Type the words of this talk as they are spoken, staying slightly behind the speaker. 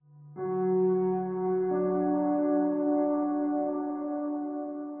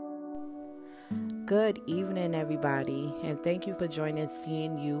Good evening, everybody, and thank you for joining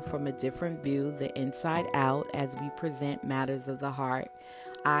Seeing You from a Different View, the Inside Out, as we present matters of the heart.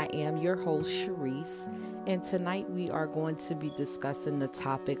 I am your host, Sharice, and tonight we are going to be discussing the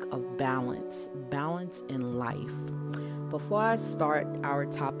topic of balance in life. Before I start our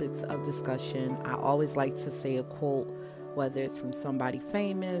topics of discussion, I always like to say a quote, whether it's from somebody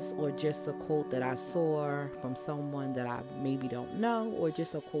famous or just a quote that I saw from someone that I maybe don't know, or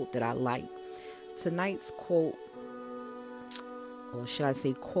just a quote that I like. Tonight's quote, or should I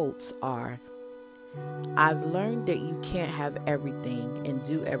say quotes, are: I've learned that you can't have everything and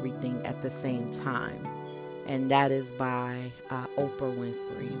do everything at the same time. And that is by Oprah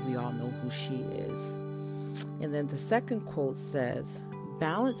Winfrey. We all know who she is. And then the second quote says,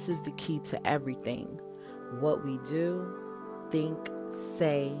 balance is the key to everything. What we do, think,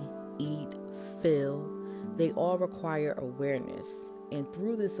 say, eat, feel, they all require awareness. And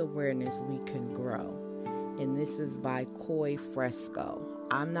through this awareness, we can grow. And this is by Koi Fresco.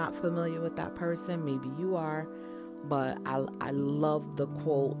 I'm not familiar with that person. Maybe you are. But I love the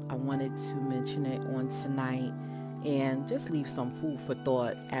quote. I wanted to mention it on tonight and just leave some food for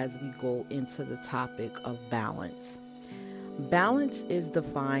thought as we go into the topic of balance. Balance is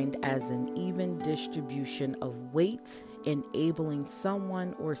defined as an even distribution of weight, enabling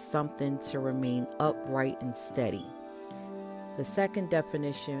someone or something to remain upright and steady. The second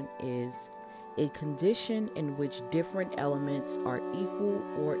definition is a condition in which different elements are equal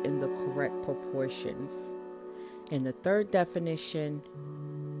or in the correct proportions. And the third definition,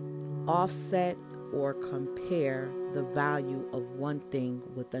 offset or compare the value of one thing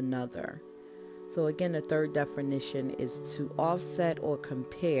with another. So again, the third definition is to offset or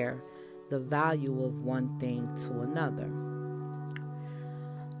compare the value of one thing to another.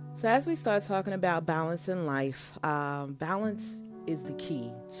 So as we start talking about balance in life, balance is the key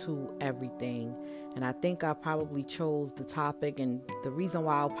to everything. And I think I probably chose the topic, and the reason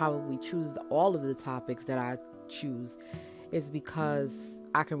why I'll probably choose all of the topics that I choose is because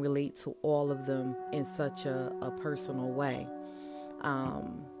I can relate to all of them in such a personal way.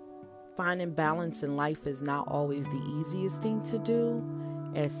 Finding balance in life is not always the easiest thing to do,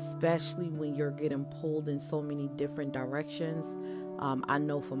 especially when you're getting pulled in so many different directions. I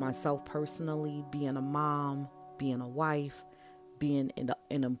know for myself personally, being a mom, being a wife, being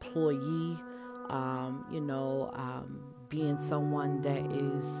an employee, being someone that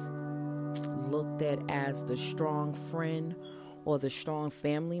is looked at as the strong friend or the strong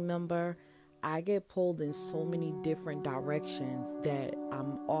family member, I get pulled in so many different directions that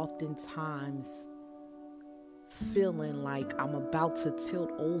I'm oftentimes feeling like I'm about to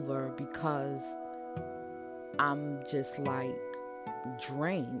tilt over because I'm just like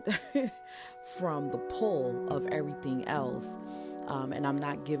drained from the pull of everything else, and I'm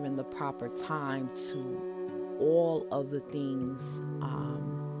not given the proper time to all of the things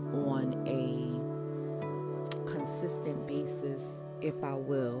on a consistent basis, if I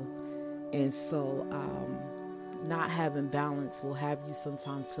will. And so not having balance will have you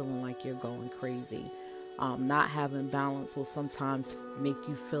sometimes feeling like you're going crazy. Not having balance will sometimes make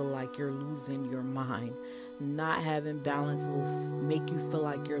you feel like you're losing your mind. Not having balance will make you feel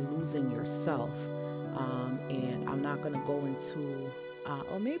like you're losing yourself. And I'm not going to go into,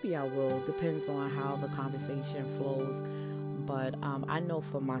 or maybe I will, depends on how the conversation flows. But I know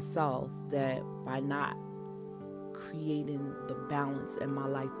for myself that by not creating the balance in my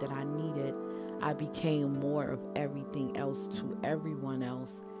life that I needed, I became more of everything else to everyone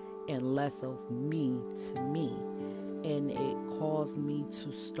else and less of me to me. And it caused me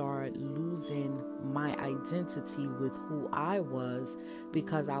to start losing my identity with who I was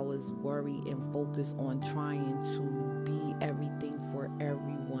because I was worried and focused on trying to be everything for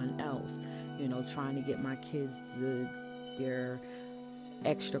everyone else. Trying to get my kids to their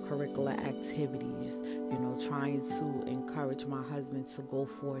extracurricular activities, trying to encourage my husband to go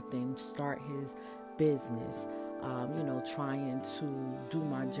forth and start his business, trying to do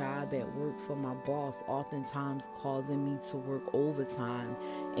my job at work for my boss, oftentimes causing me to work overtime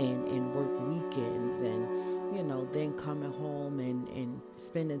and work weekends, and then coming home and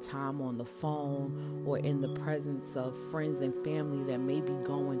spending time on the phone or in the presence of friends and family that may be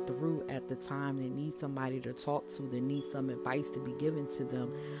going through at the time and need somebody to talk to, that need some advice to be given to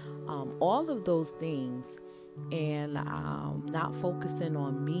them. All of those things, and not focusing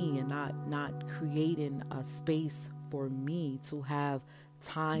on me and not creating a space for me to have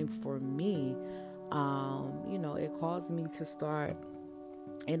time for me, it caused me to start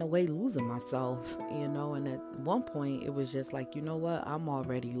in a way losing myself, and at one point it was just like, you know what, I'm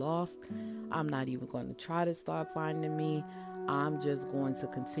already lost. I'm not even going to try to start finding me. I'm just going to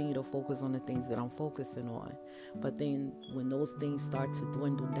continue to focus on the things that I'm focusing on. But then when those things start to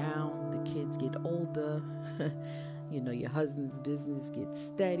dwindle down, the kids get older, your husband's business gets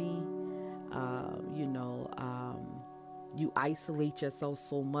steady, you isolate yourself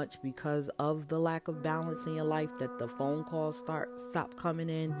so much because of the lack of balance in your life that the phone calls stop coming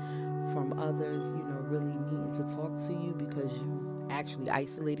in from others, really needing to talk to you because you've actually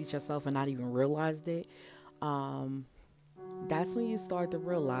isolated yourself and not even realized it. That's when you start to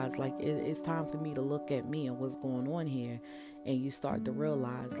realize, like, it's time for me to look at me and what's going on here. And you start to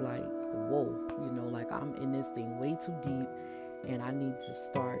realize, like, whoa, like I'm in this thing way too deep, and I need to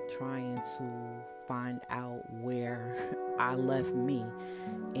start trying to find out where I left me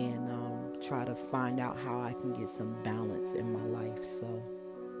and try to find out how I can get some balance in my life. So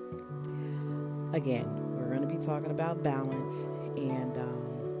again, we're going to be talking about balance, and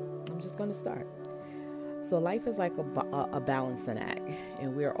I'm just going to start. So life is like a balancing act,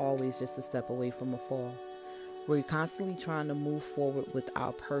 and we're always just a step away from a fall. We're constantly trying to move forward with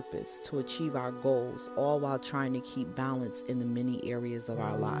our purpose to achieve our goals, all while trying to keep balance in the many areas of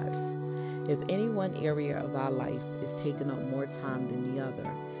our lives. If any one area of our life is taking up more time than the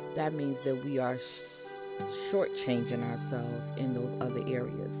other, that means that we are shortchanging ourselves in those other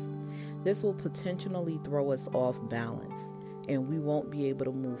areas. This will potentially throw us off balance, and we won't be able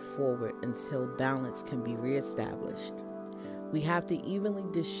to move forward until balance can be reestablished. We have to evenly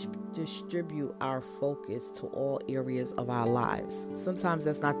distribute our focus to all areas of our lives. Sometimes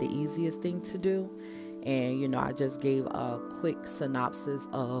that's not the easiest thing to do. And, I just gave a quick synopsis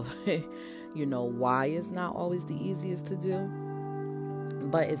of, why it's not always the easiest to do,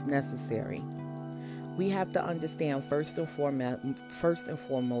 but it's necessary. We have to understand first and foremost, I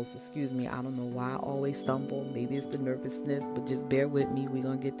don't know why I always stumble. Maybe it's the nervousness, but just bear with me. We're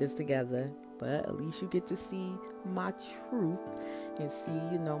going to get this together. But at least you get to see my truth and see,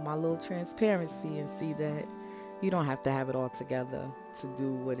 my little transparency, and see that you don't have to have it all together to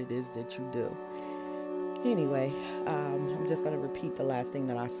do what it is that you do. Anyway, I'm just going to repeat the last thing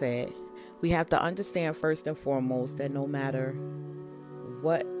that I said. We have to understand first and foremost that no matter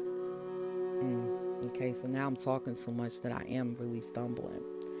what... Okay, so now I'm talking too much that I am really stumbling.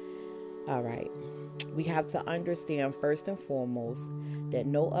 All right. We have to understand first and foremost that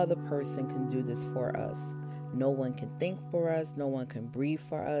no other person can do this for us. No one can think for us. No one can breathe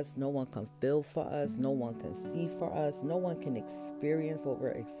for us. No one can feel for us. No one can see for us. No one can experience what we're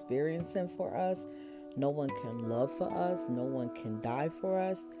experiencing for us. No one can love for us. No one can die for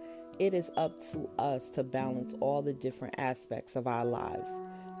us. It is up to us to balance all the different aspects of our lives.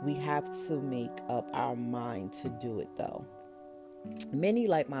 We have to make up our mind to do it, though. Many,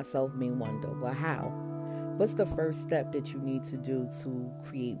 like myself, may wonder, well, how? What's the first step that you need to do to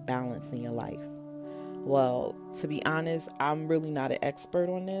create balance in your life? Well, to be honest, I'm really not an expert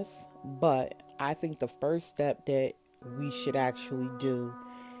on this, but I think the first step that we should actually do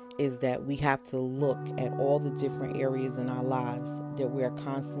is that we have to look at all the different areas in our lives that we are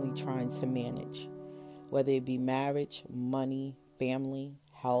constantly trying to manage, whether it be marriage, money, family,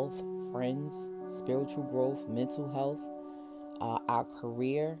 health, friends, spiritual growth, mental health, our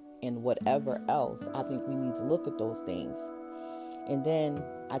career, and whatever else. I think we need to look at those things. And then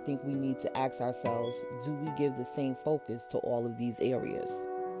I think we need to ask ourselves, do we give the same focus to all of these areas?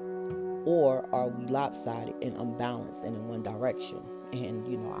 Or are we lopsided and unbalanced and in one direction? And,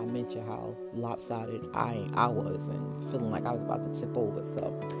 I mentioned how lopsided I was and feeling like I was about to tip over.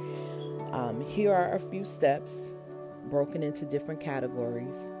 So here are a few steps broken into different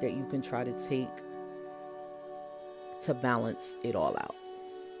categories that you can try to take to balance it all out.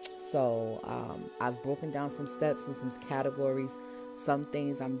 So I've broken down some steps and some categories. Some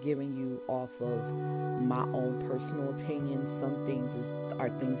things I'm giving you off of my own personal opinion. Some things are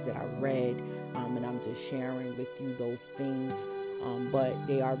things that I read, and I'm just sharing with you those things. But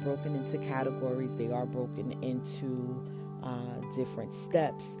they are broken into categories. They are broken into different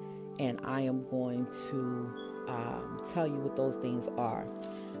steps. And I am going to tell you what those things are.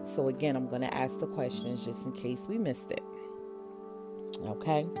 So again, I'm going to ask the questions just in case we missed it.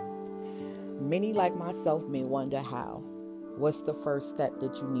 Okay? Many, like myself, may wonder how. What's the first step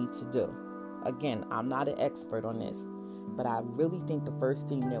that you need to do? Again, I'm not an expert on this, but I really think the first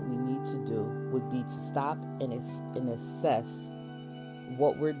thing that we need to do would be to stop and assess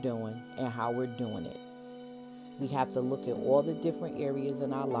what we're doing and how we're doing it. We have to look at all the different areas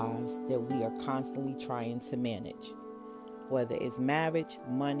in our lives that we are constantly trying to manage, whether it's marriage,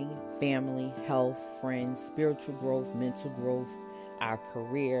 money, family, health, friends, spiritual growth, mental growth, our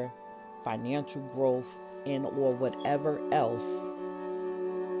career, financial growth, and or whatever else.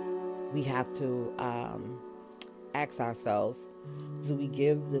 We have to ask ourselves, do we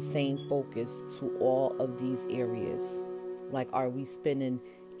give the same focus to all of these areas? Like, are we spending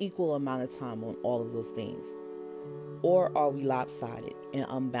equal amount of time on all of those things? Or are we lopsided and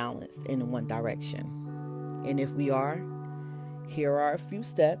unbalanced in one direction? And if we are, here are a few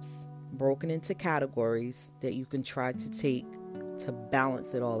steps broken into categories that you can try to take to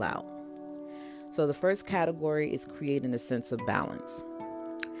balance it all out. So the first category is creating a sense of balance.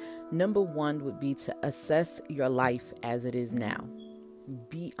 Number one would be to assess your life as it is now.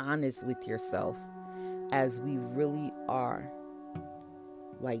 Be honest with yourself, as we really are,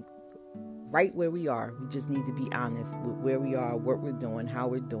 like right where we are. We just need to be honest with where we are, what we're doing, how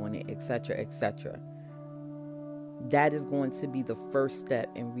we're doing it, etc., etc. That is going to be the first step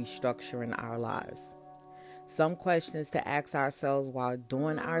in restructuring our lives. Some questions to ask ourselves while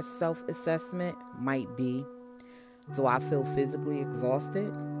doing our self-assessment might be, do I feel physically exhausted?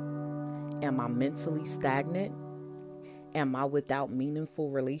 Am I mentally stagnant? Am I without meaningful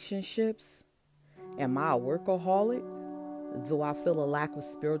relationships? Am I a workaholic? Do I feel a lack of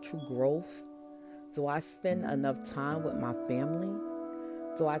spiritual growth? Do I spend enough time with my family?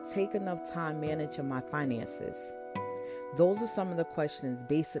 Do I take enough time managing my finances? Those are some of the questions,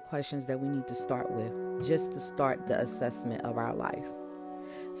 basic questions that we need to start with, just to start the assessment of our life.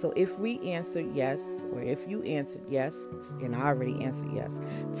 So if we answered yes, or if you answered yes, and I already answered yes,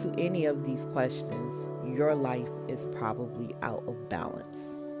 to any of these questions, your life is probably out of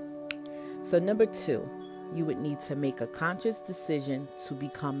balance. So number two, you would need to make a conscious decision to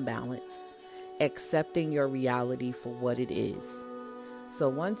become balanced, accepting your reality for what it is. So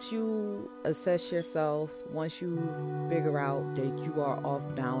once you assess yourself, once you figure out that you are off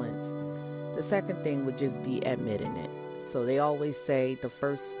balance, the second thing would just be admitting it. So they always say the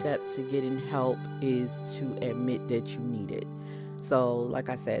first step to getting help is to admit that you need it. So like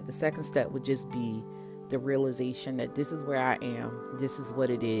I said, the second step would just be the realization that this is where I am, this is what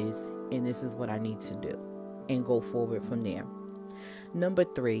it is, and this is what I need to do, and go forward from there. Number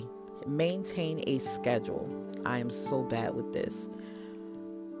three, maintain a schedule. I am so bad with this,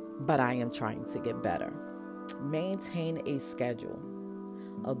 but I am trying to get better. Maintain a schedule.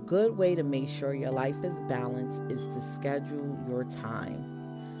 A good way to make sure your life is balanced is to schedule your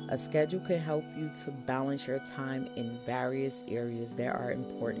time. A schedule can help you to balance your time in various areas that are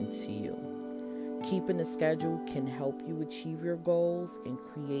important to you. Keeping a schedule can help you achieve your goals and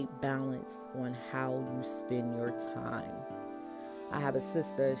create balance on how you spend your time. I have a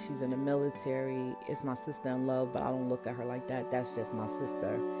sister, she's in the military. It's my sister in love, but I don't look at her like that. That's just my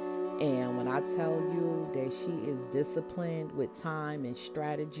sister. And when I tell you that she is disciplined with time and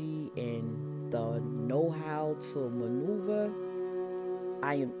strategy and the know-how to maneuver,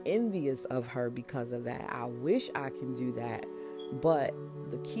 I am envious of her because of that. I wish I can do that, but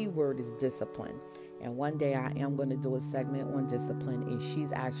the key word is discipline. And one day I am going to do a segment on discipline, and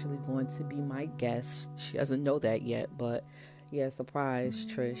she's actually going to be my guest. She doesn't know that yet, but yeah, surprise,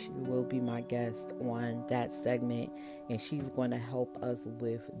 Trish, you will be my guest on that segment, and she's going to help us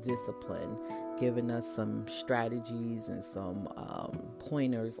with discipline, giving us some strategies and some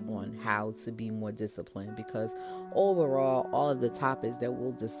pointers on how to be more disciplined, because overall, all of the topics that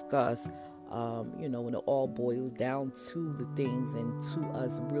we'll discuss, when it all boils down to the things and to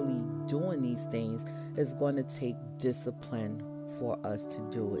us really doing these things, is going to take discipline for us to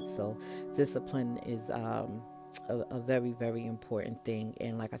do it. So discipline is a very, very important thing.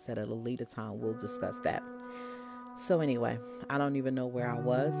 And like I said, at a later time, we'll discuss that. So anyway, I don't even know where I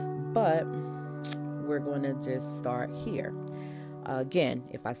was, but we're going to just start here. Again,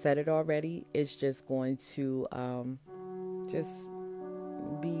 if I said it already, it's just going to just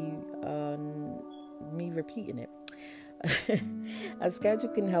be me repeating it. A schedule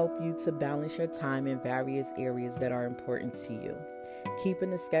can help you to balance your time in various areas that are important to you.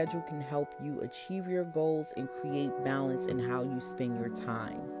 Keeping a schedule can help you achieve your goals and create balance in how you spend your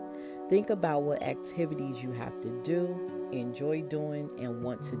time. Think about what activities you have to do, enjoy doing, and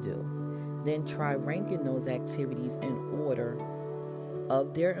want to do. Then try ranking those activities in order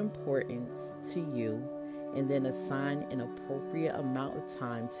of their importance to you, and then assign an appropriate amount of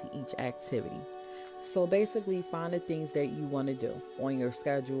time to each activity. So basically, find the things that you want to do on your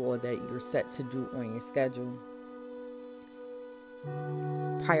schedule, or that you're set to do on your schedule.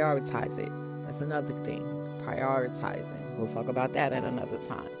 Prioritize it. That's another thing. Prioritizing. We'll talk about that at another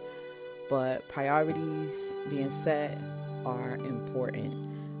time. But priorities being set are important.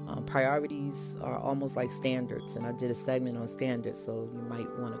 Priorities are almost like standards, and I did a segment on standards, so you might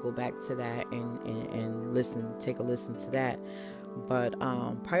want to go back to that and listen, take a listen to that. But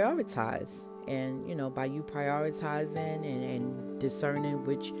prioritize, and by you prioritizing and discerning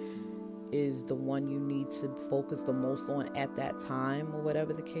which is the one you need to focus the most on at that time, or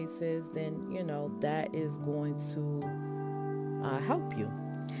whatever the case is, then, that is going to help you.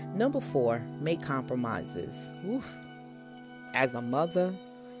 Number 4, make compromises. Oof. As a mother,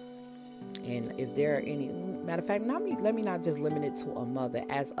 and if there are any, matter of fact, let me not just limit it to a mother,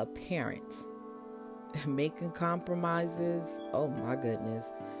 as a parent, making compromises, oh my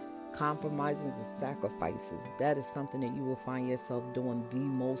goodness, compromises and sacrifices, that is something that you will find yourself doing the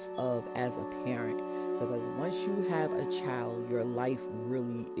most of as a parent, because once you have a child, your life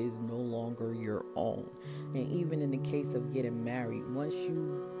really is no longer your own. And even in the case of getting married, once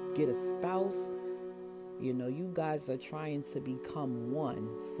you get a spouse, you guys are trying to become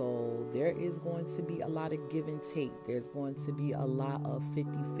one. So there is going to be a lot of give and take. There's going to be a lot of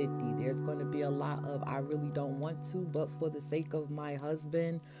 50-50. There's going to be a lot of, I really don't want to, but for the sake of my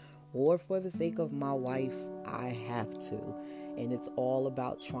husband or for the sake of my wife, I have to. And it's all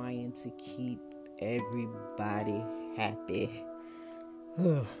about trying to keep everybody happy.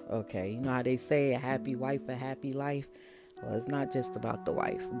 Okay, you know how they say a happy wife, a happy life? Well, it's not just about the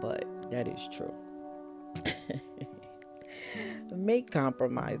wife, but that is true. Make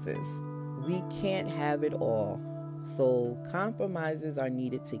compromises. We can't have it all. So compromises are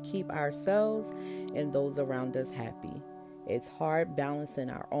needed to keep ourselves and those around us happy. It's hard balancing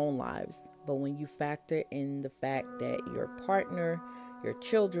our own lives, but when you factor in the fact that your partner, your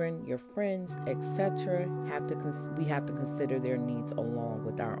children, your friends, etc., we have to consider their needs along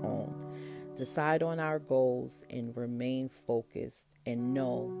with our own. Decide on our goals and remain focused, and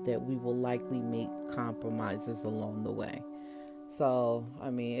know that we will likely make compromises along the way. So,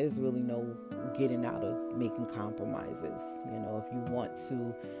 it's really no getting out of making compromises. If you want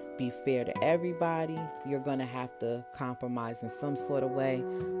to be fair to everybody, you're going to have to compromise in some sort of way.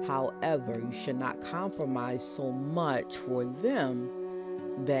 However, you should not compromise so much for them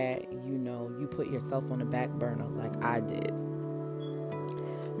that, you put yourself on the back burner like I did.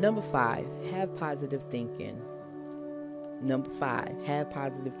 Number 5, have positive thinking. Number 5, have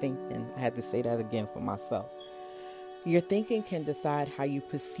positive thinking. I had to say that again for myself. Your thinking can decide how you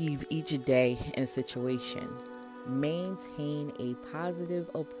perceive each day and situation. Maintain a positive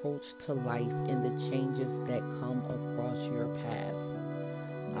approach to life and the changes that come across your path.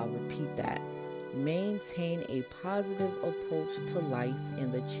 I'll repeat that. Maintain a positive approach to life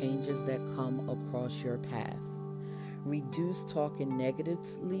and the changes that come across your path. Reduce talking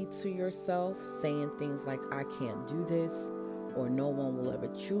negatively to yourself, saying things like, I can't do this, or no one will ever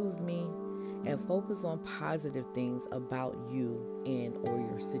choose me, and focus on positive things about you and or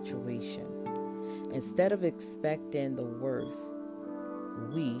your situation. Instead of expecting the worst,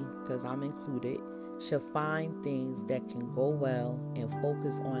 we, because I'm included, should find things that can go well and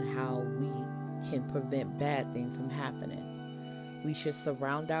focus on how we can prevent bad things from happening. We should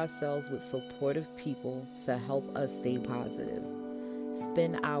surround ourselves with supportive people to help us stay positive.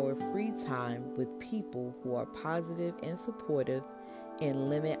 Spend our free time with people who are positive and supportive,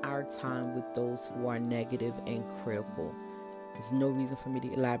 and limit our time with those who are negative and critical. There's no reason for me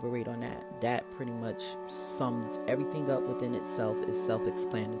to elaborate on that. That pretty much sums everything up within itself, is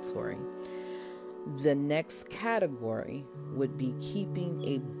self-explanatory. The next category would be keeping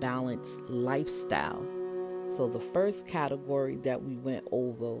a balanced lifestyle. So the first category that we went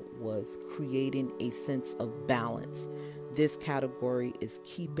over was creating a sense of balance. This category is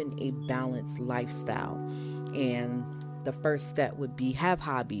keeping a balanced lifestyle. And the first step would be have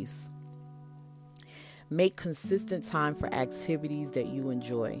hobbies. Make consistent time for activities that you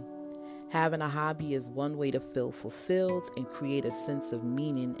enjoy. Having a hobby is one way to feel fulfilled and create a sense of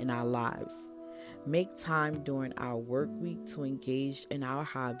meaning in our lives. Make time during our work week to engage in our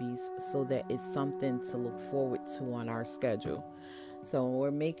hobbies so that it's something to look forward to on our schedule. So when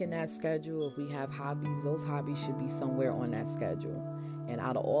we're making that schedule, if we have hobbies, those hobbies should be somewhere on that schedule. And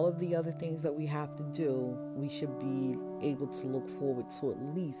out of all of the other things that we have to do, we should be able to look forward to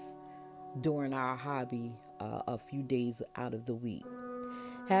at least during our hobby a few days out of the week.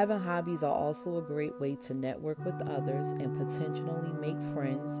 Having hobbies are also a great way to network with others and potentially make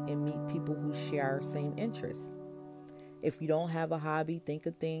friends and meet people who share our same interests. If you don't have a hobby, think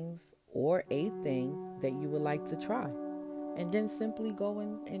of things or a thing that you would like to try, and then simply go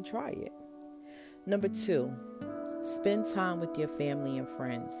and try it. Number 2, spend time with your family and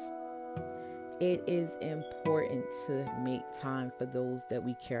friends. It is important to make time for those that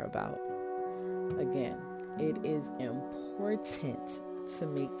we care about. Again, it is important to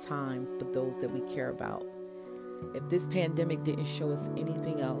make time for those that we care about. If this pandemic didn't show us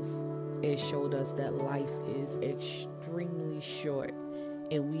anything else, it showed us that life is extremely short,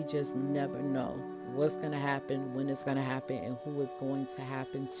 and we just never know what's going to happen, when it's going to happen, and who it's going to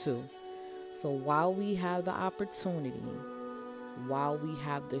happen to. So while we have the opportunity, while we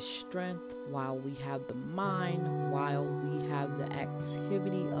have the strength, while we have the mind, while we have the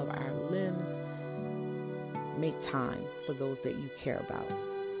activity of our limbs, make time for those that you care about.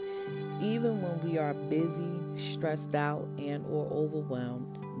 Even when we are busy, stressed out, and or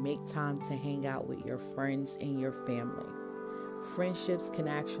overwhelmed, make time to hang out with your friends and your family. Friendships can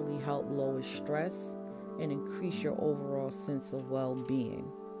actually help lower stress and increase your overall sense of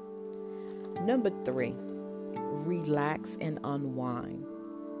well-being. Number 3, relax and unwind.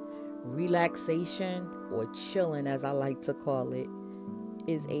 Relaxation, or chilling as I like to call it,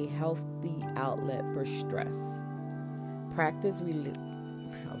 is a healthy outlet for stress. Practice relating.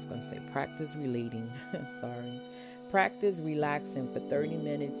 Sorry. Practice relaxing for 30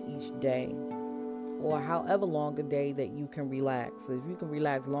 minutes each day, or however long a day that you can relax. If you can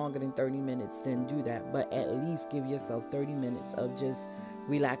relax longer than 30 minutes, then do that. But at least give yourself 30 minutes of just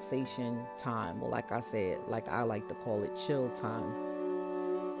relaxation time, or like I said, like I like to call it, chill time.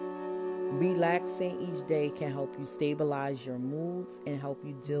 Relaxing each day can help you stabilize your moods and help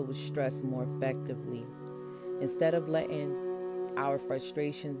you deal with stress more effectively. Instead of letting our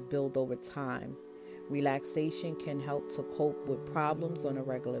frustrations build over time, relaxation can help to cope with problems on a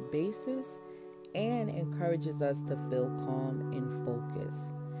regular basis and encourages us to feel calm and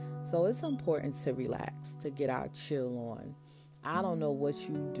focused. So it's important to relax, to get our chill on. I don't know what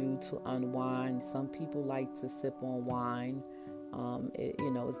you do to unwind. Some people like to sip on wine.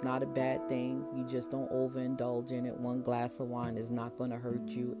 It's not a bad thing. You just don't overindulge in it. One glass of wine is not going to hurt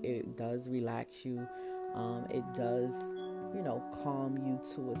you. It does relax you. It does, calm you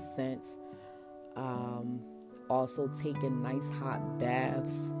to a sense. Also taking nice hot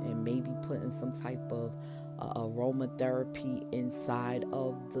baths and maybe putting some type of aromatherapy inside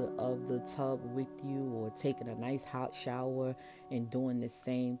of the tub with you, or taking a nice hot shower and doing the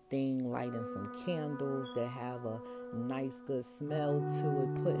same thing, lighting some candles that have a nice good smell to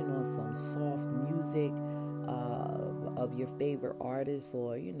it, putting on some soft music of your favorite artist,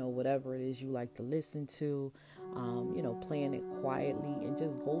 or whatever it is you like to listen to, playing it quietly, and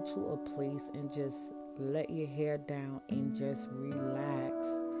just go to a place and just let your hair down and just relax.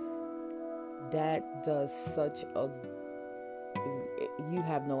 That does such a, you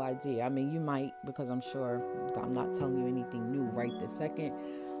have no idea. I mean, you might, because I'm sure I'm not telling you anything new right this second,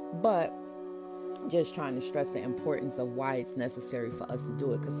 but just trying to stress the importance of why it's necessary for us to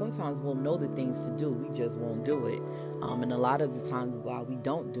do it. Because sometimes we'll know the things to do, we just won't do it. And a lot of the times why we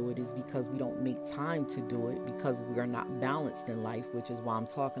don't do it is because we don't make time to do it, because we are not balanced in life, which is why I'm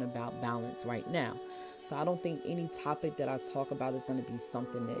talking about balance right now. So I don't think any topic that I talk about is going to be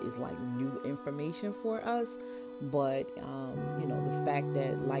something that is like new information for us. But, the fact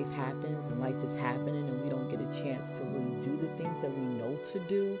that life happens and life is happening and we don't get a chance to really do the things that we know to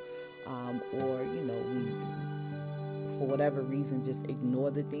do, or, we, for whatever reason, just ignore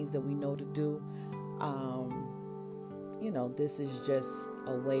the things that we know to do. This is just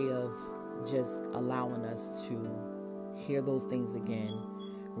a way of just allowing us to hear those things again,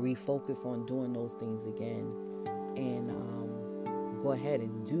 refocus on doing those things again, and go ahead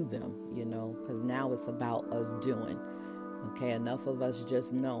and do them, because now it's about us doing. Okay, enough of us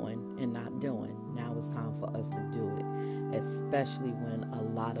just knowing and not doing. Now it's time for us to do it, especially when a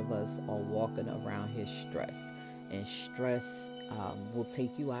lot of us are walking around here stressed, and stress will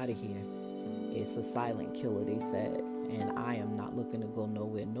take you out of here. It's a silent killer, they said, and I am not looking to go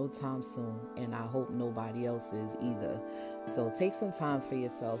nowhere no time soon, and I hope nobody else is either. So take some time for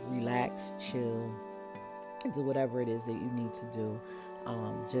yourself, relax, chill, and do whatever it is that you need to do,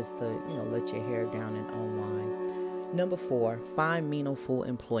 just to, let your hair down and unwind. Number 4, find meaningful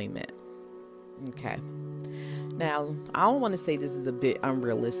employment. Okay. Now, I don't want to say this is a bit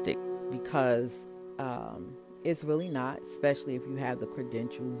unrealistic, because it's really not, especially if you have the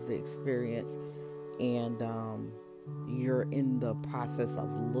credentials, the experience, and you're in the process of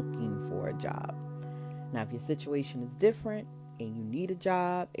looking for a job. Now, if your situation is different and you need a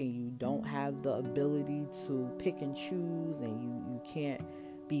job and you don't have the ability to pick and choose, and you can't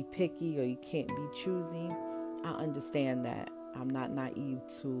be picky or you can't be choosy, I understand that. I'm not naive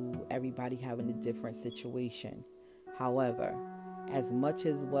to everybody having a different situation. However, as much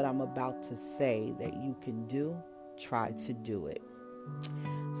as what I'm about to say that you can do, try to do it.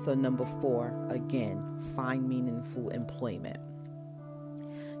 So number 4, again, find meaningful employment.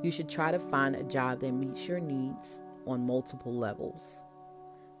 You should try to find a job that meets your needs on multiple levels.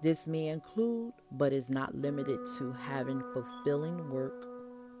 This may include, but is not limited to, having fulfilling work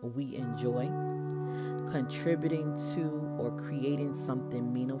we enjoy, contributing to or creating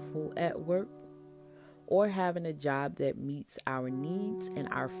something meaningful at work, or having a job that meets our needs and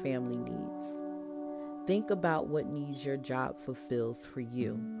our family needs. Think about what needs your job fulfills for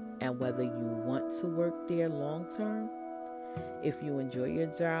you and whether you want to work there long term. If you enjoy your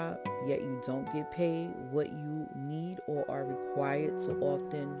job, yet you don't get paid what you need or are required to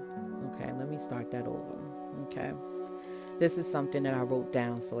often. Okay, let me start that over. Okay. This is something that I wrote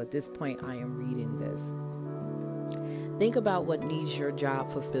down, so at this point I am reading this. Think about what needs your job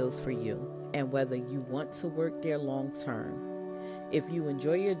fulfills for you and whether you want to work there long term. If you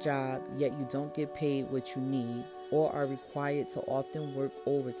enjoy your job, yet you don't get paid what you need or are required to often work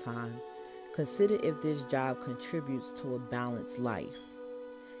overtime, consider if this job contributes to a balanced life.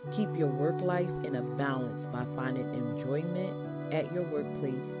 Keep your work life in a balance by finding enjoyment at your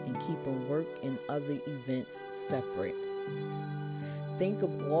workplace and keeping work and other events separate. Think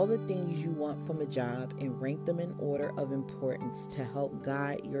of all the things you want from a job and rank them in order of importance to help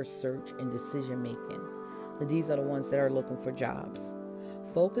guide your search and decision making. These are the ones that are looking for jobs.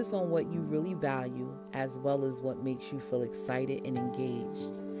 Focus on what you really value as well as what makes you feel excited and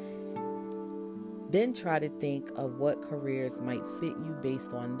engaged. Then try to think of what careers might fit you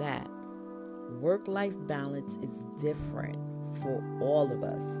based on that. Work-life balance is different for all of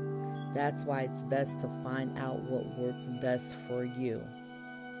us. That's why it's best to find out what works best for you.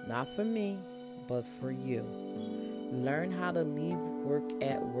 Not for me, but for you. Learn how to leave work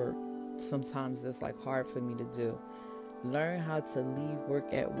at work. Sometimes it's hard for me to do. Learn how to leave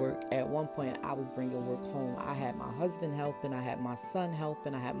work at work. At one point, I was bringing work home. I had my husband helping. I had my son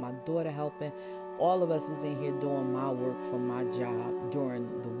helping. I had my daughter helping. All of us was in here doing my work from my job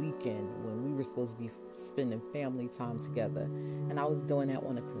during the weekend when we were supposed to be spending family time together. And I was doing that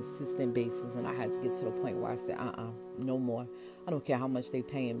on a consistent basis. And I had to get to the point where I said, no more. I don't care how much they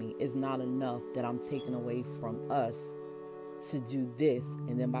paying me. It's not enough that I'm taking away from us to do this.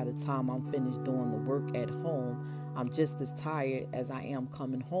 And then by the time I'm finished doing the work at home, I'm just as tired as I am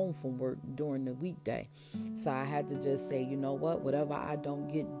coming home from work during the weekday. So I had to just say, you know what? Whatever I don't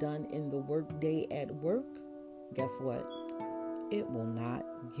get done in the work day at work, guess what? It will not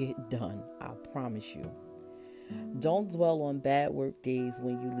get done. I promise you. Don't dwell on bad work days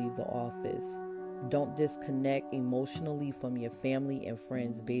when you leave the office. Don't disconnect emotionally from your family and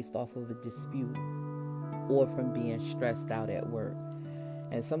friends based off of a dispute or from being stressed out at work.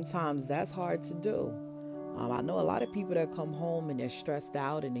 And sometimes that's hard to do. I know a lot of people that come home and they're stressed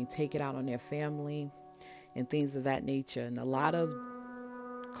out and they take it out on their family and things of that nature. And a lot of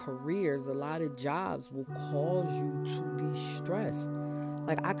careers, a lot of jobs will cause you to be stressed.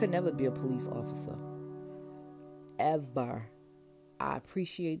 I could never be a police officer. Ever. I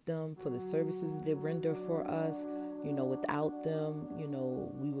appreciate them for the services they render for us. Without them,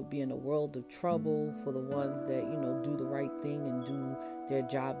 we would be in a world of trouble for the ones that, do the right thing and do their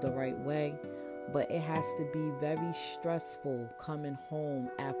job the right way. But it has to be very stressful coming home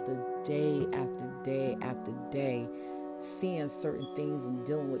after day after day after day, seeing certain things and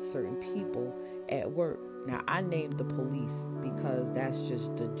dealing with certain people at work. Now, I named the police because that's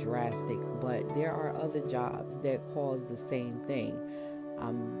just the drastic, but there are other jobs that cause the same thing.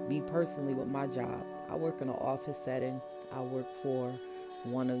 Me personally, with my job, I work in an office setting. I work for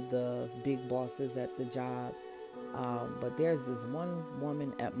one of the big bosses at the job. But there's this one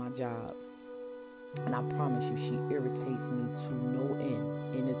woman at my job, and I promise you, she irritates me to no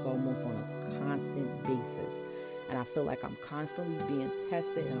end. And it's almost on a constant basis. And I feel like I'm constantly being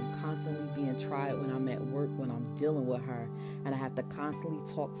tested and I'm constantly being tried when I'm at work, when I'm dealing with her. And I have to constantly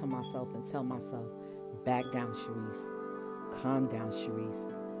talk to myself and tell myself, back down, Sharice. Calm down,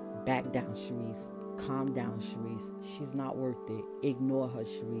 Sharice. Back down, Sharice. Calm down, Sharice. She's not worth it. Ignore her,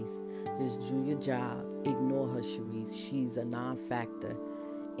 Sharice. Just do your job. Ignore her, Sharice. She's a non-factor.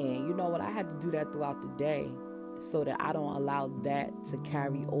 And you know what? I had to do that throughout the day so that I don't allow that to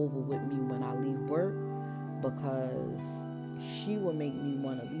carry over with me when I leave work, because she will make me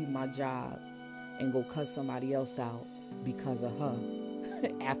want to leave my job and go cuss somebody else out because of her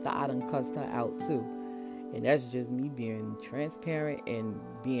after I done cussed her out too. And that's just me being transparent and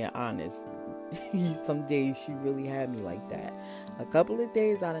being honest. Some days she really had me like that. A couple of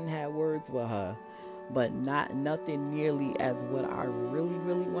days I done had words with her, but nothing nearly as what I really,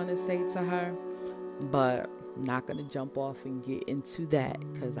 really want to say to her. But not going to jump off and get into that,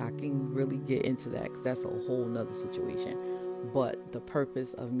 because I can really get into that, because that's a whole nother situation. But the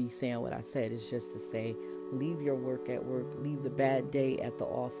purpose of me saying what I said is just to say, leave your work at work. Leave the bad day at the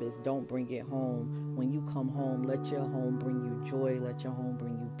office. Don't bring it home. When you come home, let your home bring you joy. Let your home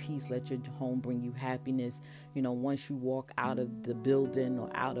bring you peace. Let your home bring you happiness. Once you walk out of the building or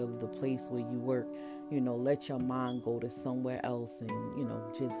out of the place where you work, let your mind go to somewhere else and,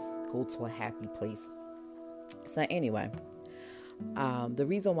 just go to a happy place. So anyway, the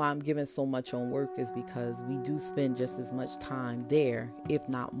reason why I'm giving so much on work is because we do spend just as much time there, if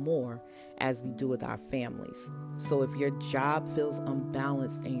not more, as we do with our families. So if your job feels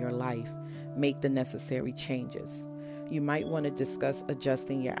unbalanced in your life, make the necessary changes. You might want to discuss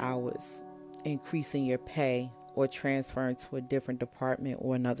adjusting your hours, increasing your pay, or transferring to a different department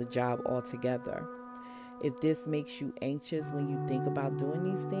or another job altogether. If this makes you anxious when you think about doing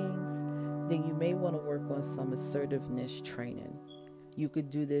these things, then you may want to work on some assertiveness training. You could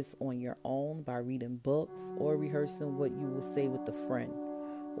do this on your own by reading books or rehearsing what you will say with a friend.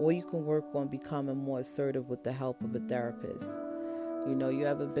 Or you can work on becoming more assertive with the help of a therapist. You know, you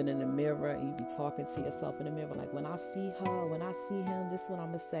ever been in the mirror and you be talking to yourself in the mirror like, when I see her, when I see him, this is what I'm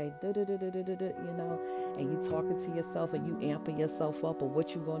going to say, you know, and you talking to yourself and you amping yourself up of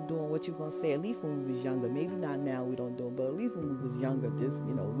what you going to do and what you going to say. At least when we was younger, maybe not now, we don't do it, but at least when we was younger, this,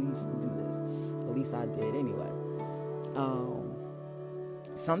 you know, we used to do this. At least I did anyway.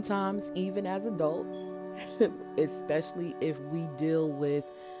 Sometimes even as adults, especially if we deal with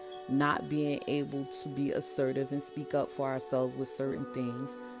not being able to be assertive and speak up for ourselves with certain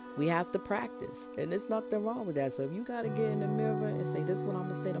things, we have to practice. And there's nothing wrong with that. So if you got to get in the mirror and say, this is what I'm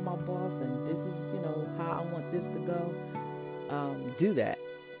going to say to my boss, and this is, you know, how I want this to go, do that.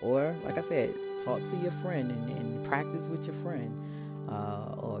 Or, like I said, talk to your friend and practice with your friend.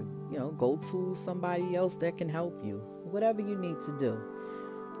 Or, you know, go to somebody else that can help you. Whatever you need to do.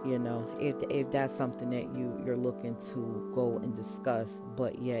 You know, if that's something that you're looking to go and discuss,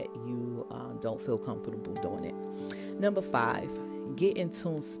 but yet you don't feel comfortable doing it. Number 5, get in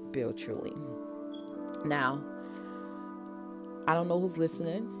tune spiritually. Now, I don't know who's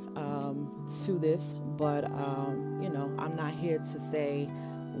listening to this, but, you know, I'm not here to say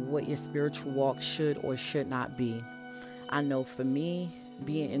what your spiritual walk should or should not be. I know for me,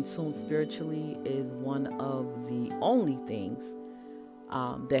 being in tune spiritually is one of the only things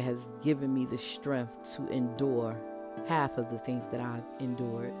that has given me the strength to endure half of the things that I've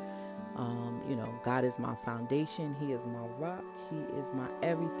endured. You know, God is my foundation. He is my rock. He is my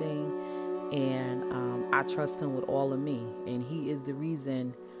everything. And I trust him with all of me. And he is the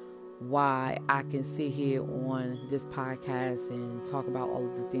reason why I can sit here on this podcast and talk about all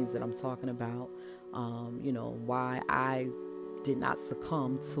of the things that I'm talking about. You know, why I did not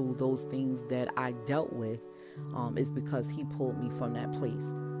succumb to those things that I dealt with. Is because he pulled me from that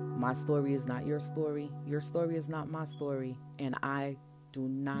place. My story is not your story. Your story is not my story. And I do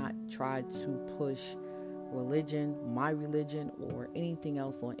not try to push religion, my religion, or anything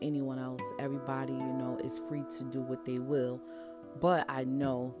else on anyone else. Everybody, you know, is free to do what they will. But I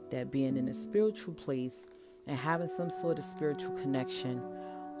know that being in a spiritual place and having some sort of spiritual connection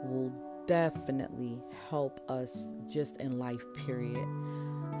will definitely help us just in life, period.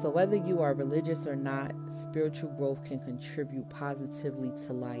 So whether you are religious or not, spiritual growth can contribute positively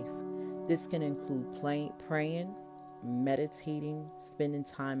to life. This can include praying, meditating, spending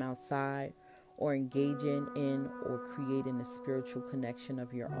time outside, or engaging in or creating a spiritual connection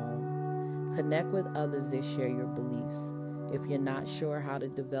of your own. Connect with others that share your beliefs. If you're not sure how to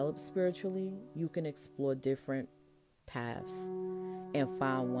develop spiritually, you can explore different paths and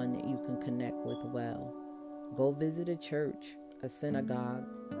find one that you can connect with well. Go visit a church, a synagogue,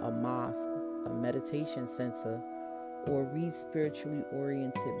 a mosque, a meditation center, or read spiritually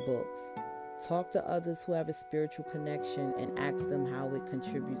oriented books. Talk to others who have a spiritual connection and ask them how it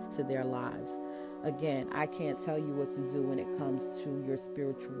contributes to their lives. Again, I can't tell you what to do when it comes to your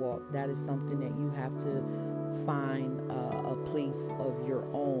spiritual walk. That is something that you have to find a place of your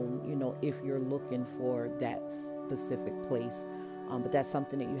own, you know, if you're looking for that specific place. But that's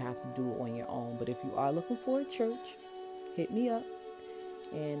something that you have to do on your own. But if you are looking for a church, hit me up.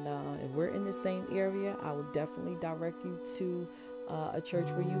 And if we're in the same area, I will definitely direct you to a church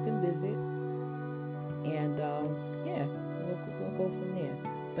where you can visit. And yeah, we'll go from there.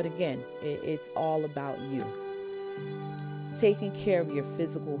 But again, it's all about you. Taking care of your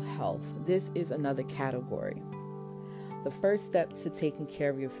physical health. This is another category. The first step to taking care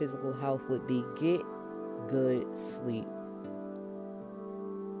of your physical health would be get good sleep.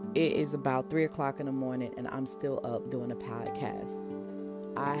 It is about 3 o'clock in the morning and I'm still up doing a podcast.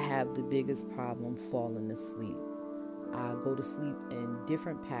 I have the biggest problem falling asleep. I go to sleep in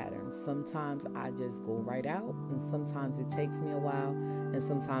different patterns. Sometimes I just go right out, and sometimes it takes me a while, and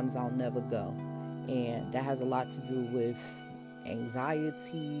sometimes I'll never go. And that has a lot to do with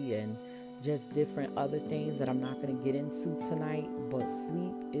anxiety and just different other things that I'm not going to get into tonight. But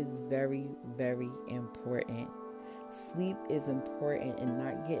sleep is very, very important. Sleep is important, and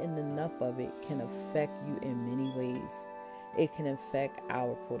not getting enough of it can affect you in many ways. It can affect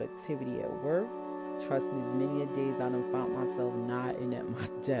our productivity at work, Trust me, as many a days I done found myself nodding at my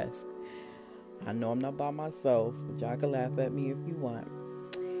desk. I know I'm not by myself, but y'all can laugh at me if you want.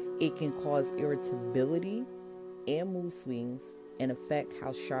 It can cause irritability and mood swings and affect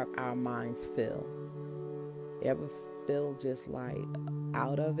how sharp our minds feel. Ever feel just like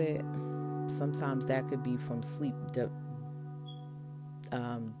out of it? Sometimes that could be from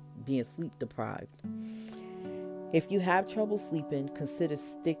being sleep deprived. If you have trouble sleeping, consider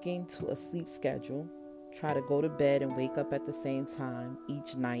sticking to a sleep schedule. Try to go to bed and wake up at the same time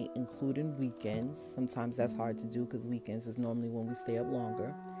each night, including weekends. Sometimes that's hard to do because weekends is normally when we stay up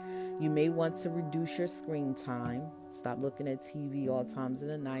longer. You may want to reduce your screen time. Stop looking at TV all times of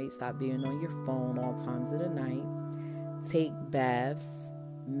the night. Stop being on your phone all times of the night. Take baths,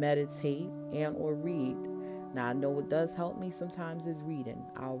 meditate, and or read. Now, I know what does help me sometimes is reading.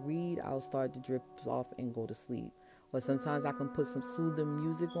 I'll read, I'll start to drift off and go to sleep. Or sometimes I can put some soothing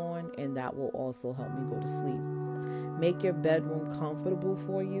music on, and that will also help me go to sleep. Make your bedroom comfortable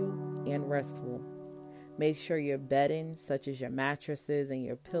for you and restful. Make sure your bedding, such as your mattresses and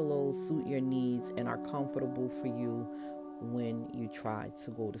your pillows, suit your needs and are comfortable for you when you try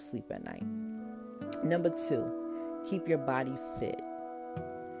to go to sleep at night. Number 2, keep your body fit.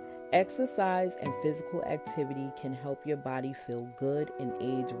 Exercise and physical activity can help your body feel good and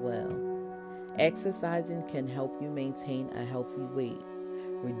age well. Exercising can help you maintain a healthy weight,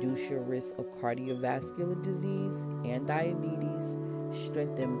 reduce your risk of cardiovascular disease and diabetes,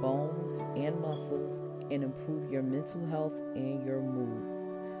 strengthen bones and muscles, and improve your mental health and your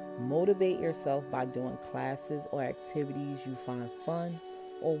mood. Motivate yourself by doing classes or activities you find fun,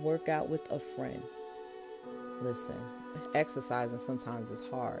 or work out with a friend. Listen, exercising sometimes is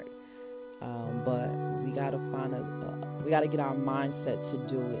hard. But we gotta we gotta get our mindset to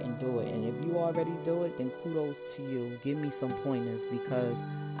do it. And if you already do it, then kudos to you. Give me some pointers, because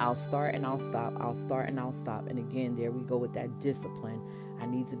I'll start and I'll stop. And again, there we go with that discipline. I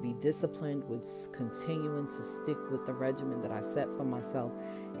need to be disciplined with continuing to stick with the regimen that I set for myself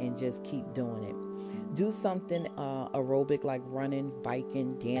and just keep doing it. Do something aerobic like running, biking,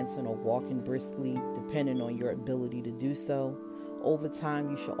 dancing, or walking briskly, depending on your ability to do so. Over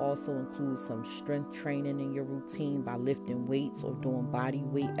time, you should also include some strength training in your routine by lifting weights or doing body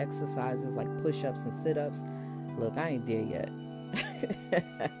weight exercises like push-ups and sit-ups. Look, I ain't there yet.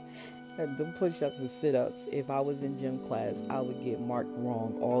 The push-ups and sit-ups, if I was in gym class, I would get marked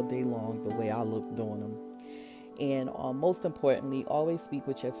wrong all day long the way I look doing them. And most importantly, always speak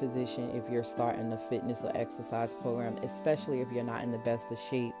with your physician if you're starting a fitness or exercise program, especially if you're not in the best of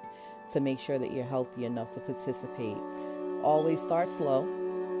shape, to make sure that you're healthy enough to participate. Always start slow,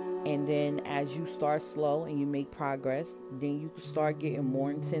 and then as you start slow and you make progress, then you start getting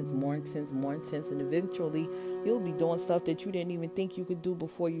more intense, and eventually you'll be doing stuff that you didn't even think you could do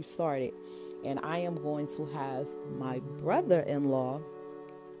before you started. And I am going to have my brother-in-law,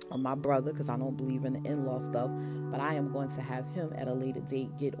 or my brother, because I don't believe in the in-law stuff, but I am going to have him at a later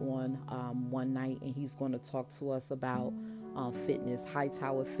date get on one night, and he's going to talk to us about fitness.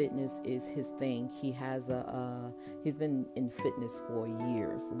 Hightower Fitness is his thing. He has he's been in fitness for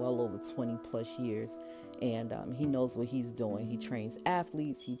years, well over 20 plus years, and he knows what he's doing. He trains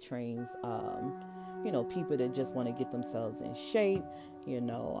athletes. He trains people that just want to get themselves in shape.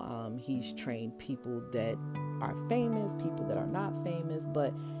 He's trained people that are famous, people that are not famous,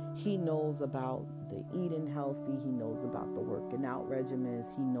 but he knows about the eating healthy. He knows about the working out regimens.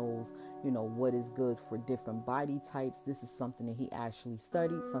 He knows, what is good for different body types. This is something that he actually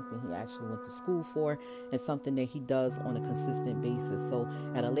studied, something he actually went to school for, and something that he does on a consistent basis. So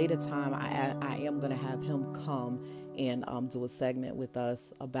at a later time, I am going to have him come and do a segment with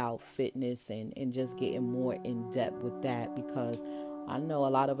us about fitness and just getting more in depth with that, because I know a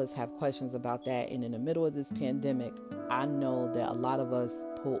lot of us have questions about that. And in the middle of this pandemic, I know that a lot of us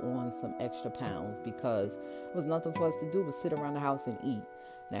put on some extra pounds because it was nothing for us to do but sit around the house and eat.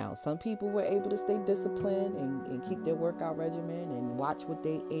 Now, some people were able to stay disciplined and keep their workout regimen and watch what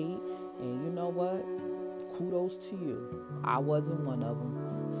they ate. And you know what? Kudos to you. I wasn't one of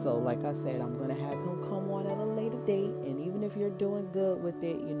them. So like I said, I'm going to have him come on at a later date. And even if you're doing good with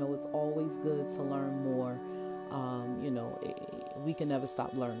it, it's always good to learn more. We can never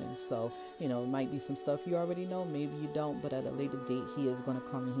stop learning. So, it might be some stuff you already know, maybe you don't, but at a later date, he is going to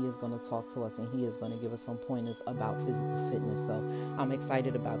come and he is going to talk to us, and he is going to give us some pointers about physical fitness. So I'm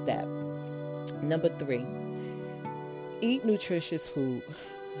excited about that. Number 3, eat nutritious food.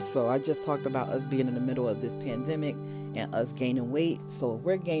 So I just talked about us being in the middle of this pandemic and us gaining weight. So if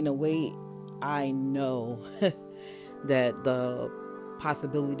we're gaining weight, I know that the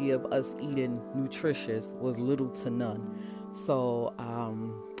possibility of us eating nutritious was little to none. So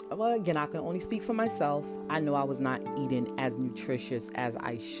well, again, I can only speak for myself. I know I was not eating as nutritious as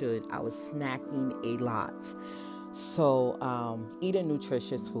I should. I was snacking a lot. So, eating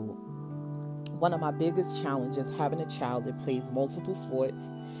nutritious food. One of my biggest challenges having a child that plays multiple sports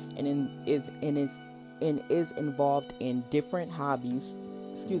and is involved in different hobbies,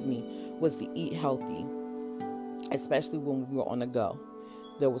 was to eat healthy, especially when we were on the go.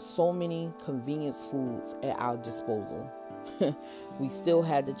 There were so many convenience foods at our disposal. We still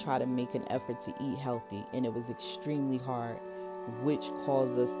had to try to make an effort to eat healthy, and it was extremely hard, which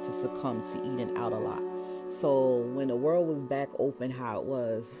caused us to succumb to eating out a lot. So when the world was back open how it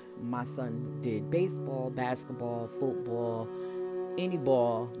was, my son did baseball, basketball, football, any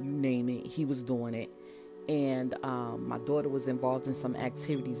ball, you name it, he was doing it. And my daughter was involved in some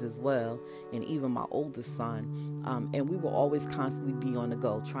activities as well, and even my oldest son. And we will always constantly be on the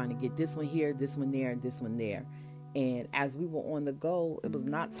go, trying to get this one here, this one there, and this one there. And as we were on the go, it was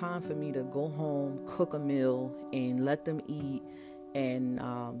not time for me to go home, cook a meal, and let them eat and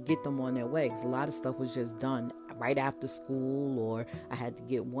get them on their way. 'Cause a lot of stuff was just done right after school, or I had to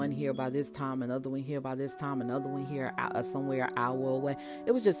get one here by this time, another one here by this time, another one here somewhere an hour away.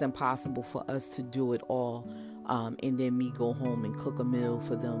 It was just impossible for us to do it all, and then me go home and cook a meal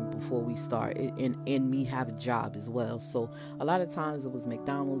for them before we start, and me have a job as well. So a lot of times it was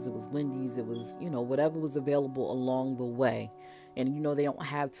McDonald's, it was Wendy's, it was, whatever was available along the way. And they don't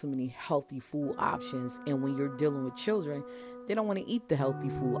have too many healthy food options, and when you're dealing with children, they don't want to eat the healthy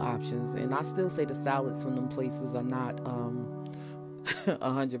food options. And I still say the salads from them places are not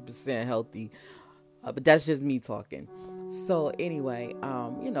 100% healthy, but that's just me talking. So anyway,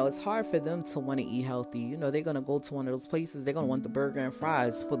 it's hard for them to want to eat healthy. They're going to go to one of those places, they're going to want the burger and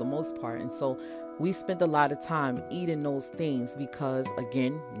fries for the most part. And so we spent a lot of time eating those things because,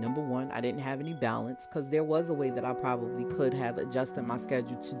 again, number one, I didn't have any balance, because there was a way that I probably could have adjusted my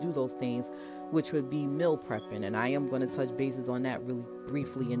schedule to do those things, which would be meal prepping. And I am going to touch bases on that really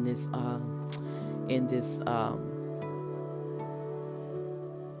briefly in this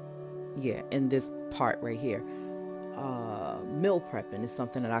part right here. Meal prepping is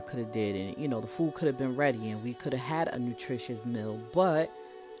something that I could have did, and the food could have been ready and we could have had a nutritious meal, but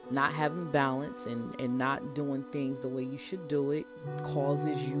not having balance and not doing things the way you should do it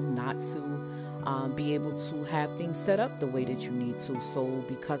causes you not to be able to have things set up the way that you need to. So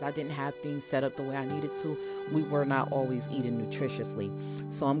because I didn't have things set up the way I needed to, we were not always eating nutritiously.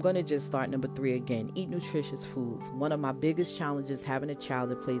 So I'm going to just start number 3 again. Eat nutritious foods. One of my biggest challenges having a child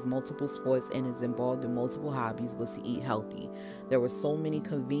that plays multiple sports and is involved in multiple hobbies was to eat healthy. There were so many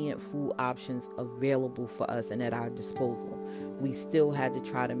convenient food options available for us and at our disposal. We still had to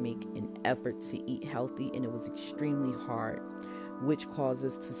try to make an effort to eat healthy, and it was extremely hard, which caused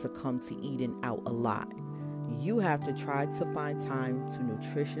us to succumb to eating out a lot. You have to try to find time to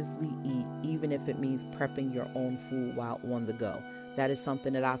nutritiously eat, even if it means prepping your own food while on the go. That is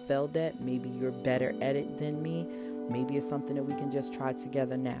something that I failed at. Maybe you're better at it than me. Maybe it's something that we can just try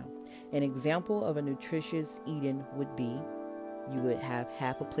together now. An example of a nutritious eating would be, you would have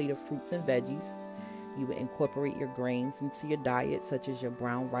half a plate of fruits and veggies. You would incorporate your grains into your diet, such as your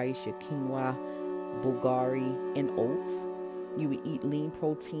brown rice, your quinoa, bulgari, and oats. You would eat lean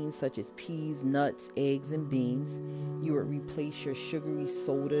proteins such as peas, nuts, eggs, and beans. You would replace your sugary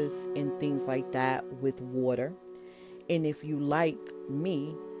sodas and things like that with water. And if you, like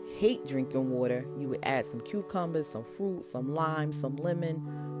me, hate drinking water, you would add some cucumbers, some fruit, some lime, some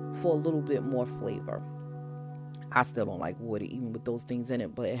lemon for a little bit more flavor. I still don't like water, even with those things in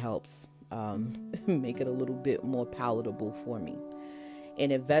it, but it helps make it a little bit more palatable for me.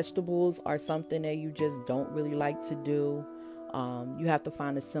 And if vegetables are something that you just don't really like to do, you have to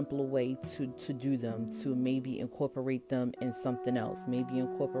find a simpler way to do them, to maybe incorporate them in something else. Maybe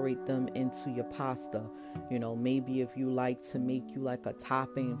incorporate them into your pasta. Maybe if you like to make you like a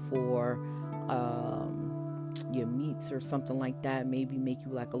topping for your meats or something like that, maybe make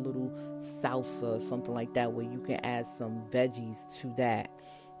you like a little salsa or something like that, where you can add some veggies to that,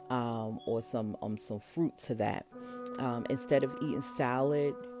 or some fruit to that. Instead of eating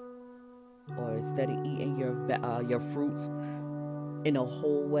salad, or instead of eating your fruits in a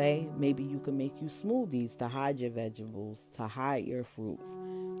whole way, maybe you can make you smoothies to hide your vegetables, to hide your fruits.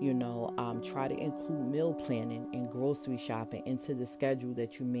 Try to include meal planning and grocery shopping into the schedule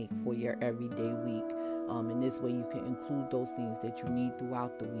that you make for your everyday week. And this way you can include those things that you need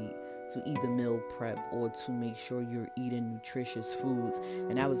throughout the week to either meal prep or to make sure you're eating nutritious foods.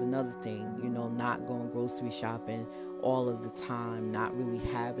 And that was another thing, not going grocery shopping all of the time, not really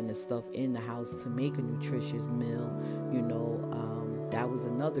having the stuff in the house to make a nutritious meal. That was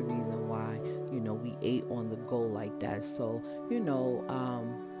another reason why, we ate on the go like that. So,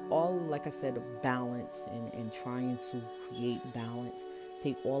 all, like I said, balance and trying to create balance,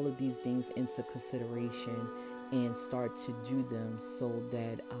 take all of these things into consideration and start to do them so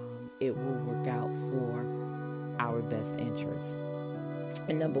that it will work out for our best interest.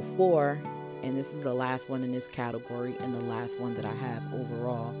 And number 4, and this is the last one in this category and the last one that I have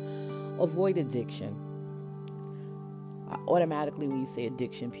overall, avoid addiction. Automatically, when you say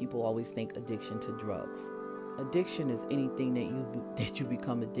addiction, people always think addiction to drugs. Addiction is anything that you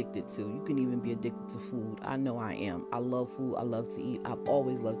become addicted to. You can even be addicted to food. I know I am. I love food. I love to eat. I've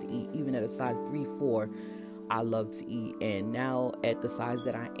always loved to eat. Even at a size 3, 4, I love to eat. And now at the size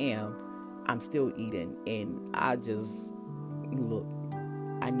that I am, I'm still eating. And I just, look,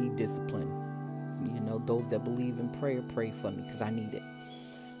 I need discipline. Those that believe in prayer, pray for me because I need it.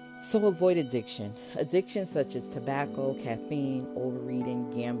 So avoid addiction. Addictions such as tobacco, caffeine, overeating,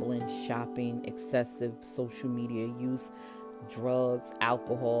 gambling, shopping, excessive social media use, drugs,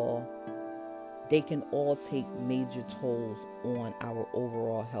 alcohol, they can all take major tolls on our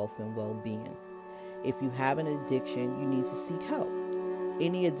overall health and well-being. If you have an addiction, you need to seek help.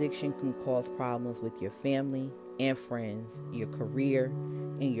 Any addiction can cause problems with your family and friends, your career,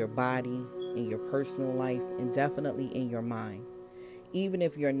 in your body, in your personal life, and definitely in your mind. Even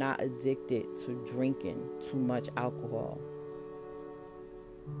if you're not addicted to drinking too much alcohol,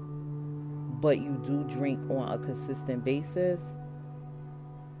 but you do drink on a consistent basis,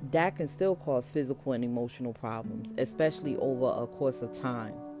 that can still cause physical and emotional problems, especially over a course of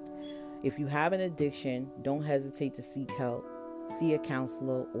time. If you have an addiction, don't hesitate to seek help. See a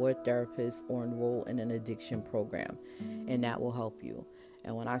counselor or a therapist or enroll in an addiction program, and that will help you.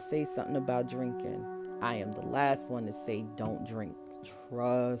 And when I say something about drinking, I am the last one to say don't drink.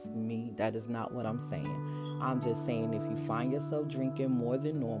 Trust me, that is not what I'm saying. I'm just saying if you find yourself drinking more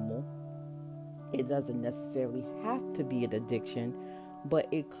than normal, it doesn't necessarily have to be an addiction, but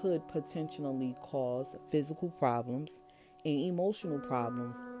it could potentially cause physical problems and emotional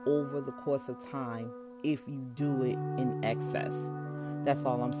problems over the course of time if you do it in excess. That's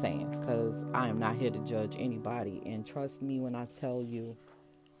all I'm saying, because I am not here to judge anybody. And trust me when I tell you,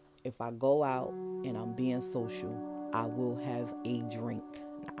 if I go out and I'm being social, I will have a drink.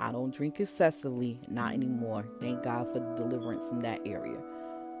 I don't drink excessively, not anymore. Thank God for deliverance in that area.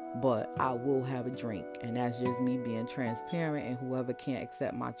 But I will have a drink, and that's just me being transparent. And whoever can't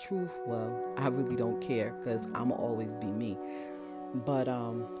accept my truth, well, I really don't care, because I'ma always be me. But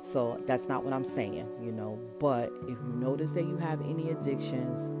so that's not what I'm saying, But if you notice that you have any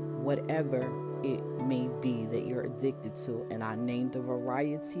addictions, whatever it may be that you're addicted to, and I named a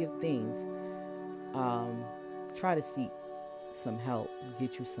variety of things, try to seek some help,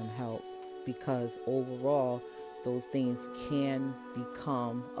 get you some help, because overall those things can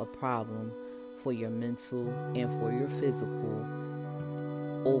become a problem for your mental and for your physical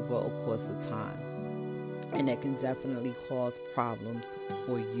over a course of time. And that can definitely cause problems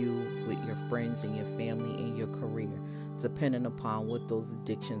for you with your friends and your family and your career, depending upon what those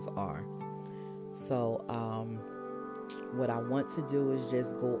addictions are. So, what I want to do is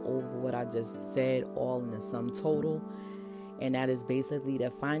just go over what I just said all in the sum total. And that is basically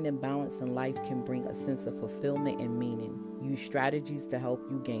that finding balance in life can bring a sense of fulfillment and meaning. Use strategies to help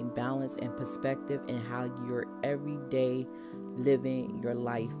you gain balance and perspective in how you're everyday living your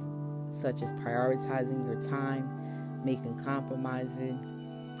life, such as prioritizing your time, making compromises,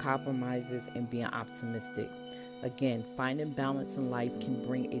 and being optimistic. Again, finding balance in life can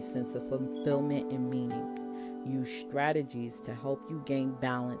bring a sense of fulfillment and meaning. Use strategies to help you gain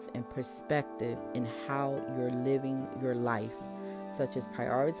balance and perspective in how you're living your life, such as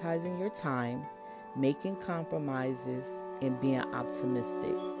prioritizing your time, making compromises, and being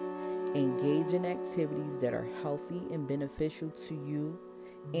optimistic. Engage in activities that are healthy and beneficial to you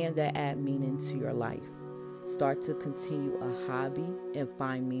and that add meaning to your life. Start to continue a hobby and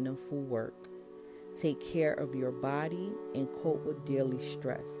find meaningful work. Take care of your body and cope with daily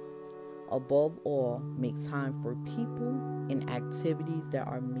stress. Above all, make time for people and activities that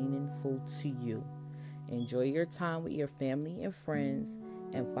are meaningful to you. Enjoy your time with your family and friends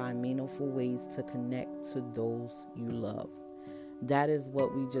and find meaningful ways to connect to those you love. That is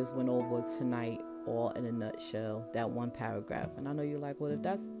what we just went over tonight, all in a nutshell, that one paragraph. And I know you're like, well, if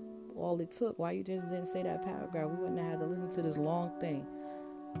that's all it took, why you just didn't say that paragraph? We wouldn't have had to listen to this long thing.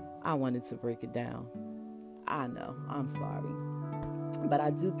 I wanted to break it down. I know, I'm sorry. But I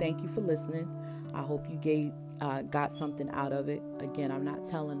do thank you for listening. I hope you got something out of it. Again, I'm not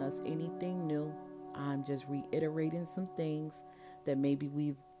telling us anything new. I'm just reiterating some things that maybe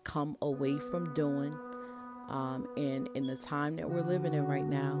we've come away from doing. And in the time that we're living in right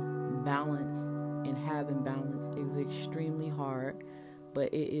now, balance and having balance is extremely hard.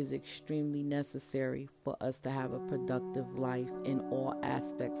 but it is extremely necessary for us to have a productive life in all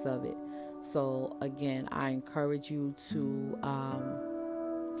aspects of it. So again, I encourage you to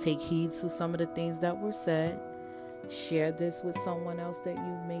take heed to some of the things that were said. Share this with someone else that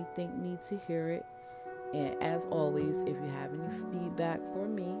you may think need to hear it. And as always, if you have any feedback for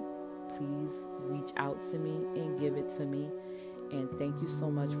me, please reach out to me and give it to me. And thank you so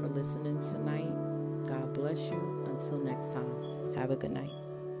much for listening tonight. God bless you. Until next time, have a good night.